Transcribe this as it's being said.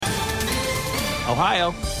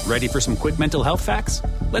Ohio, ready for some quick mental health facts?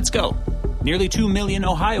 Let's go. Nearly 2 million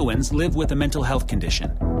Ohioans live with a mental health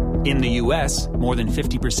condition. In the U.S., more than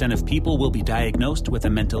 50% of people will be diagnosed with a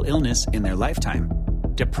mental illness in their lifetime.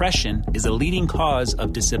 Depression is a leading cause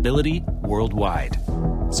of disability worldwide.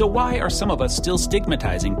 So why are some of us still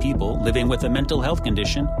stigmatizing people living with a mental health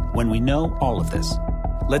condition when we know all of this?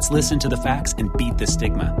 Let's listen to the facts and beat the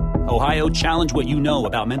stigma. Ohio, challenge what you know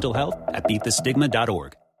about mental health at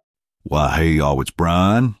beatthestigma.org. Why, hey, y'all, it's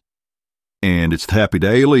Brian, and it's the Happy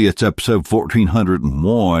Daily. It's episode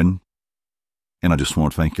 1401, and I just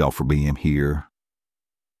want to thank y'all for being here.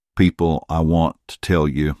 People, I want to tell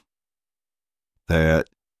you that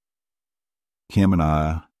Kim and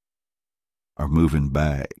I are moving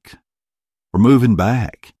back. We're moving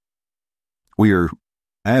back. We are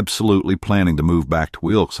absolutely planning to move back to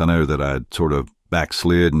Wilkes. I know that I'd sort of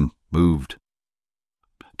backslid and moved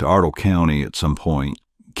to Ardell County at some point.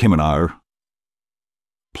 Kim and I are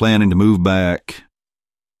planning to move back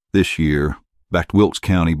this year, back to Wilkes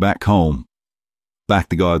County, back home, back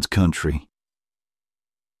to God's country.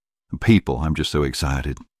 And people, I'm just so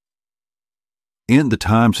excited. In the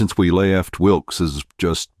time since we left, Wilkes has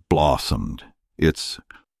just blossomed. It's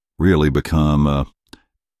really become a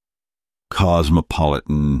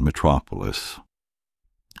cosmopolitan metropolis.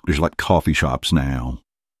 There's like coffee shops now.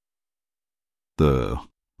 The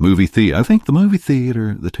movie theater. I think the movie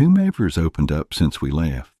theater, the Two Mavers, opened up since we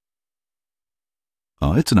left.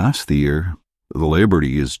 It's a nice theater. The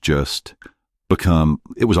Liberty has just become,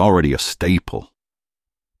 it was already a staple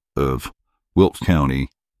of Wilkes County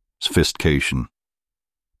sophistication.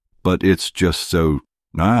 But it's just so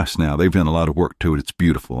nice now. They've done a lot of work to it. It's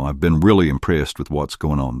beautiful. I've been really impressed with what's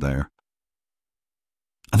going on there.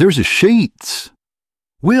 There's a Sheetz.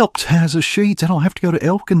 Wilkes has a Sheetz. I don't have to go to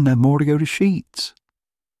Elkin no more to go to Sheetz.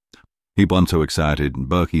 People, I'm so excited, and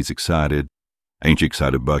Bucky's excited. Ain't you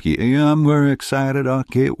excited, Bucky? Yeah, I'm very excited. I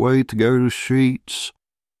can't wait to go to Sheetz.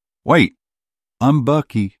 Wait, I'm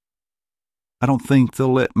Bucky. I don't think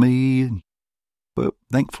they'll let me in. But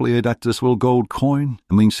thankfully, I got this little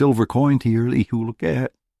silver coin here that you look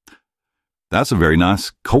at. That's a very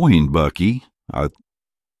nice coin, Bucky.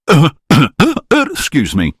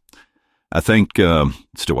 Excuse me. I think,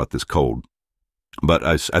 still got this cold. But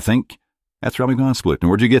I think that's probably going to split. Now,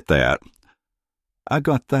 where'd you get that? I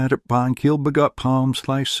got that at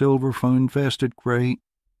BuyingKilby.com/silver phone invested. Great.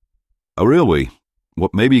 Oh, really? Well,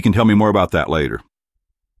 maybe you can tell me more about that later.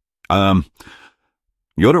 You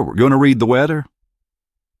want to read the weather?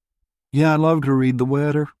 Yeah, I'd love to read the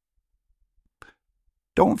weather.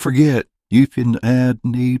 Don't forget, you can add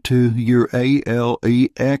me to your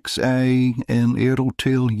Alexa, and it'll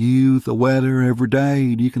tell you the weather every day.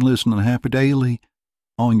 You can listen to Happy Daily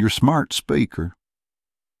on your smart speaker.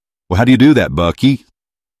 Well, how do you do that, Bucky?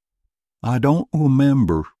 I don't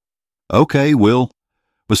remember. Okay, well,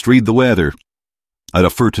 let's read the weather.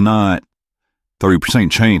 For tonight,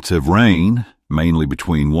 30% chance of rain, mainly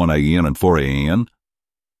between 1 a.m. and 4 a.m.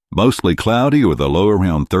 Mostly cloudy with a low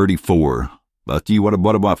around 34. Bucky, what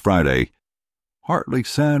about Friday? Partly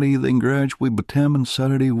sunny, then gradually becoming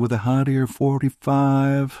sunny with a high near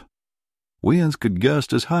 45. Winds could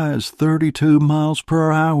gust as high as 32 miles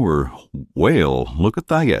per hour. Well, look at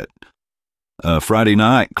that. Friday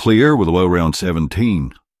night, clear with a low around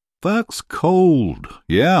 17. That's cold.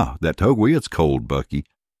 Yeah, that told me it's cold, Bucky.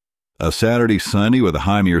 Saturday, sunny with a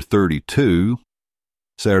high near 32.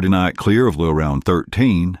 Saturday night, clear with a low around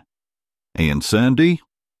 13. And Sunday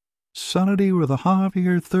with a high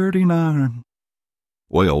near 39.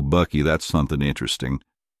 Well, Bucky, that's something interesting.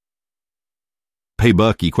 Hey,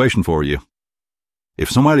 Bucky, question for you. If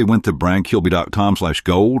somebody went to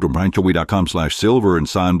BrianKilby.com/gold or BrianKilby.com/silver and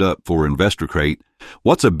signed up for Investor Crate,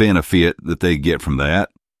 what's a benefit that they get from that?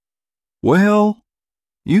 Well,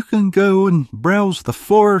 you can go and browse the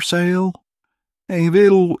for sale. And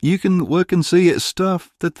you can look and see at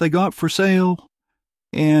stuff that they got for sale.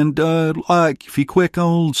 And, like, if you click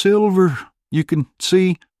on silver, you can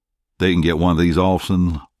see they can get one of these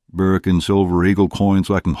awesome Birkin Silver Eagle coins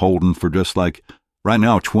like I'm holding for just like right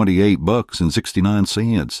now,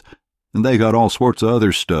 $28.69. And they got all sorts of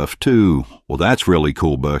other stuff, too. Well, that's really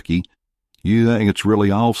cool, Bucky. You think it's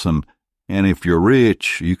really awesome. And if you're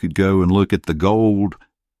rich, you could go and look at the gold.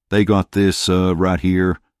 They got this right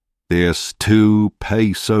here, this 2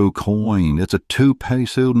 peso coin. It's a 2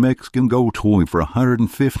 peso Mexican gold coin for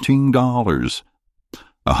 $115.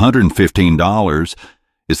 $115?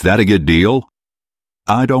 Is that a good deal?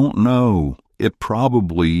 I don't know. It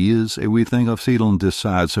probably is. Everything I've seen on this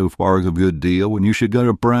side so far is a good deal, and you should go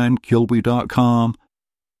to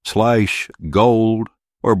BrianKilby.com/gold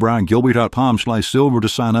or briangilby.com/silver to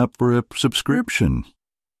sign up for a subscription.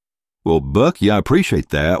 Well, Bucky, I appreciate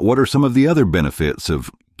that. What are some of the other benefits of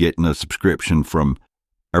getting a subscription from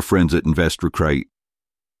our friends at Investor Crate?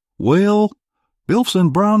 Well, Bill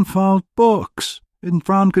sent Brian 5 bucks, and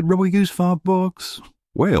Brian could really use 5 bucks.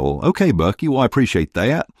 Well, okay, Bucky, well, I appreciate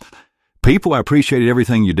that. People, I appreciate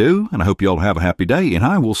everything you do, and I hope you all have a happy day, and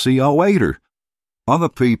I will see y'all later. Other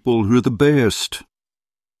people who are the best.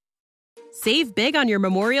 Save big on your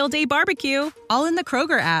Memorial Day barbecue, all in the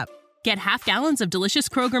Kroger app. Get half gallons of delicious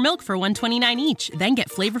Kroger milk for $1.29 each. Then get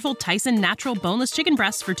flavorful Tyson natural boneless chicken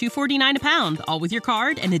breasts for $2.49 a pound, all with your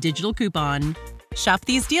card and a digital coupon. Shop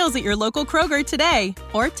these deals at your local Kroger today,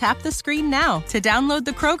 or tap the screen now to download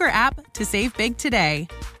the Kroger app to save big today.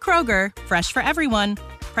 Kroger, fresh for everyone.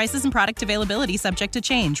 Prices and product availability subject to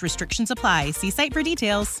change. Restrictions apply. See site for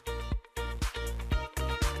details.